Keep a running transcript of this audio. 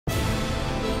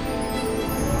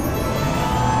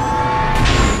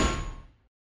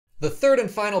The third and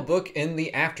final book in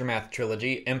the Aftermath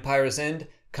trilogy, Empire's End,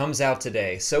 comes out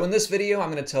today. So in this video,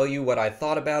 I'm going to tell you what I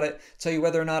thought about it, tell you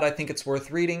whether or not I think it's worth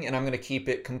reading, and I'm going to keep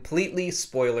it completely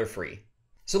spoiler-free.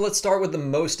 So let's start with the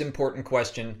most important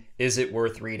question, is it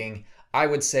worth reading? I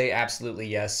would say absolutely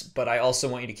yes, but I also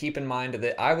want you to keep in mind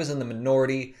that I was in the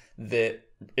minority that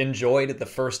enjoyed the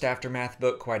first Aftermath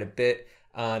book quite a bit.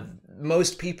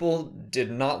 Most people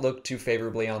did not look too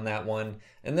favorably on that one.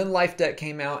 And then Life Debt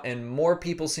came out and more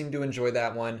people seem to enjoy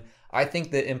that one. I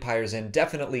think that Empire's End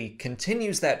definitely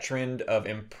continues that trend of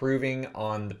improving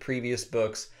on the previous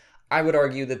books. I would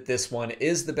argue that this one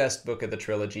is the best book of the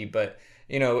trilogy, but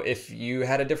you know, if you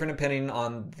had a different opinion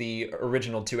on the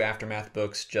original two Aftermath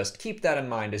books, just keep that in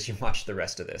mind as you watch the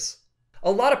rest of this.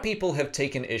 A lot of people have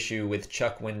taken issue with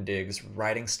Chuck Wendig's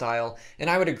writing style, and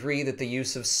I would agree that the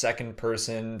use of second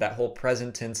person, that whole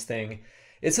present tense thing,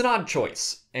 it's an odd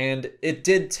choice, and it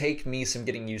did take me some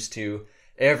getting used to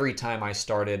every time I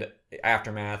started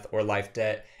Aftermath or Life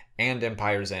Debt and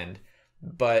Empire's End.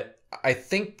 But I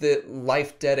think that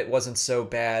Life Debt, it wasn't so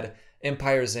bad.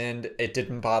 Empire's End, it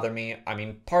didn't bother me. I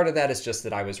mean, part of that is just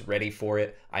that I was ready for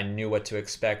it. I knew what to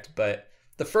expect, but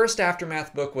the first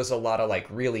Aftermath book was a lot of like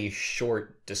really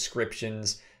short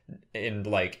descriptions in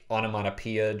like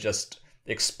onomatopoeia, just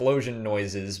explosion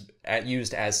noises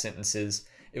used as sentences.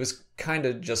 It was kind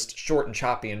of just short and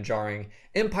choppy and jarring.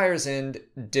 Empire's End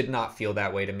did not feel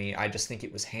that way to me. I just think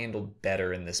it was handled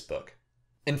better in this book.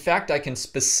 In fact, I can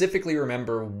specifically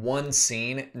remember one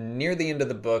scene near the end of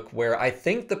the book where I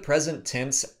think the present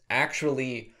tense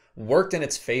actually worked in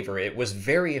its favor. It was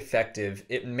very effective.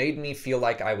 It made me feel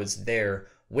like I was there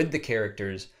with the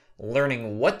characters,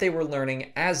 learning what they were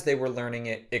learning as they were learning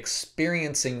it,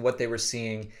 experiencing what they were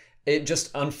seeing. It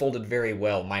just unfolded very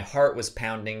well. My heart was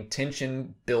pounding,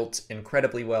 tension built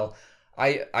incredibly well.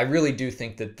 I really do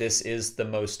think that this is the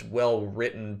most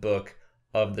well-written book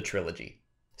of the trilogy.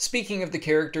 Speaking of the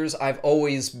characters, I've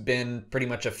always been pretty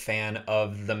much a fan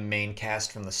of the main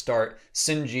cast from the start.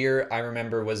 Sinjir, I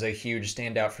remember, was a huge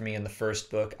standout for me in the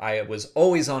first book. I was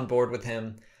always on board with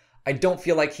him. I don't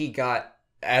feel like he got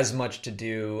as much to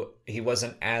do. He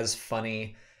wasn't as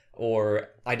funny, or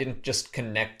I didn't just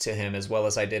connect to him as well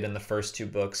as I did in the first two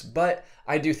books, but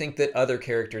I do think that other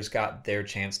characters got their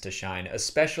chance to shine,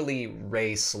 especially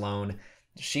Rae Sloane.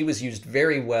 She was used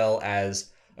very well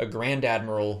as a Grand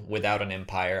Admiral without an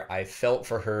empire. I felt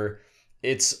for her.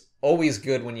 It's always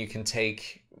good when you can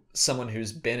take someone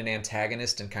who's been an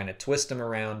antagonist and kind of twist them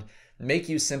around, make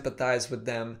you sympathize with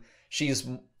them. She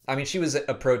was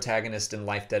a protagonist in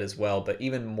Life Debt as well, but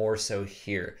even more so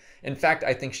here. In fact,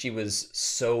 I think she was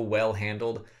so well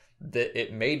handled that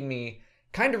it made me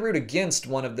kind of root against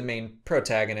one of the main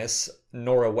protagonists,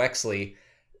 Nora Wexley.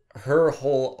 Her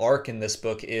whole arc in this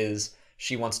book is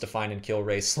she wants to find and kill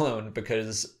Rae Sloane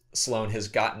because Sloane has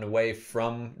gotten away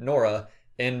from Nora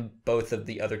in both of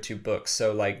the other two books.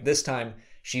 So like this time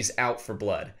she's out for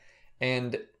blood.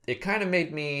 And it kind of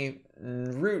made me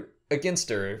root against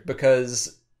her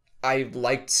because I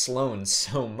liked Sloane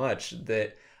so much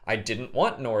that I didn't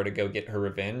want Nora to go get her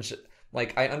revenge.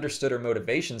 Like, I understood her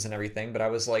motivations and everything, but I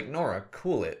was like, Nora,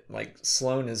 cool it. Like,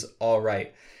 Sloane is all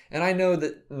right. And I know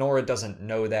that Nora doesn't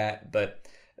know that, but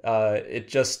it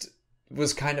just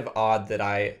was kind of odd that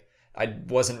I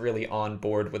wasn't really on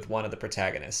board with one of the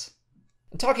protagonists.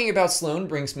 Talking about Sloane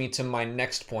brings me to my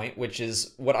next point, which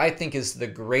is what I think is the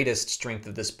greatest strength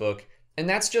of this book, and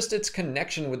that's just its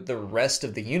connection with the rest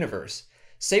of the universe.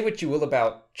 Say what you will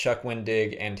about Chuck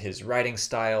Wendig and his writing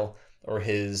style or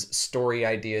his story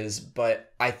ideas,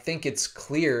 but I think it's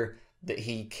clear that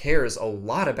he cares a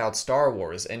lot about Star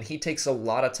Wars, and he takes a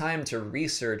lot of time to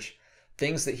research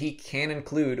things that he can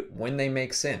include when they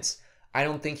make sense. I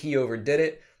don't think he overdid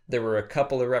it. There were a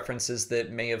couple of references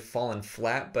that may have fallen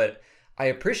flat, but I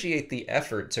appreciate the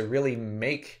effort to really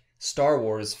make Star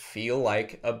Wars feel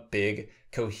like a big,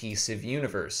 cohesive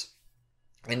universe.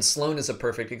 And Sloane is a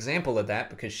perfect example of that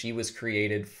because she was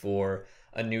created for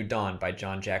A New Dawn by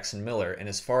John Jackson Miller. And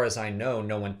as far as I know,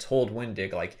 no one told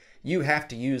Wendig, like, you have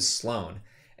to use Sloane.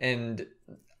 And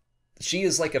she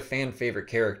is like a fan favorite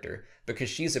character because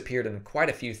she's appeared in quite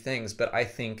a few things, but I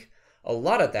think a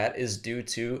lot of that is due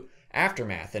to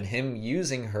Aftermath and him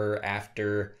using her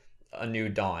after A New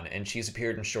Dawn. And she's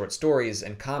appeared in short stories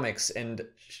and comics, and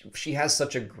she has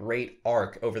such a great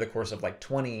arc over the course of like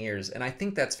 20 years. And I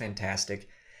think that's fantastic.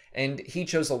 And he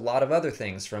chose a lot of other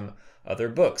things from other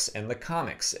books and the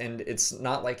comics. And it's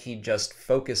not like he just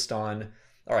focused on,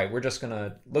 all right, we're just going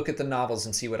to look at the novels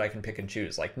and see what I can pick and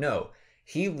choose. Like, no,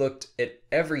 he looked at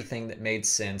everything that made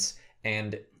sense,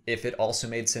 and if it also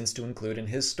made sense to include in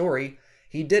his story,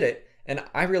 he did it, and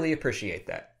I really appreciate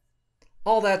that.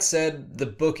 All that said, the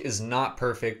book is not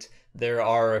perfect. There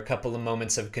are a couple of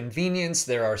moments of convenience,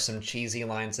 there are some cheesy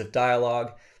lines of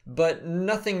dialogue, but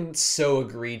nothing so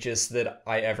egregious that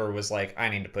I ever was like, I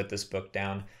need to put this book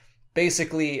down.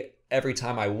 Basically, every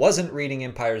time I wasn't reading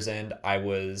Empire's End, I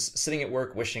was sitting at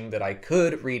work wishing that I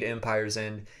could read Empire's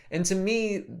End, and to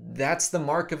me, that's the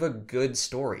mark of a good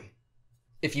story.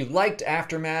 If you liked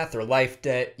Aftermath or Life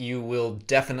Debt, you will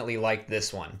definitely like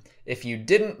this one. If you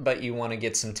didn't, but you want to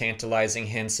get some tantalizing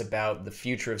hints about the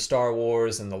future of Star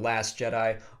Wars and The Last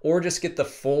Jedi, or just get the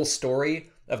full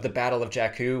story of the Battle of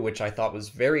Jakku, which I thought was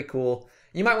very cool,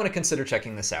 you might want to consider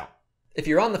checking this out. If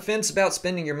you're on the fence about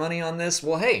spending your money on this,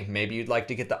 well hey, maybe you'd like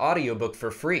to get the audiobook for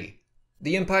free.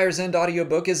 The Empire's End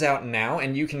audiobook is out now,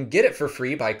 and you can get it for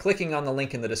free by clicking on the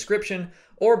link in the description,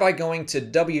 or by going to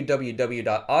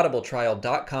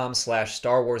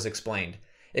www.audibletrial.com/Star Wars Explained.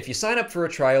 If you sign up for a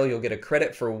trial, you'll get a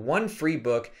credit for one free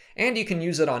book, and you can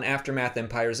use it on Aftermath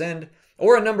Empire's End,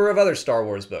 or a number of other Star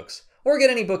Wars books, or get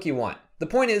any book you want. The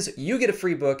point is, you get a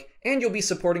free book, and you'll be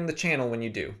supporting the channel when you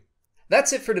do.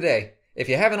 That's it for today. If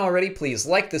you haven't already, please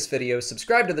like this video,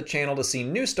 subscribe to the channel to see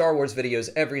new Star Wars videos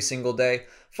every single day,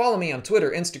 follow me on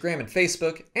Twitter, Instagram, and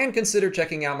Facebook, and consider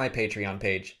checking out my Patreon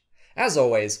page. As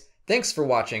always, thanks for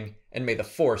watching, and may the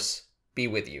Force be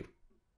with you.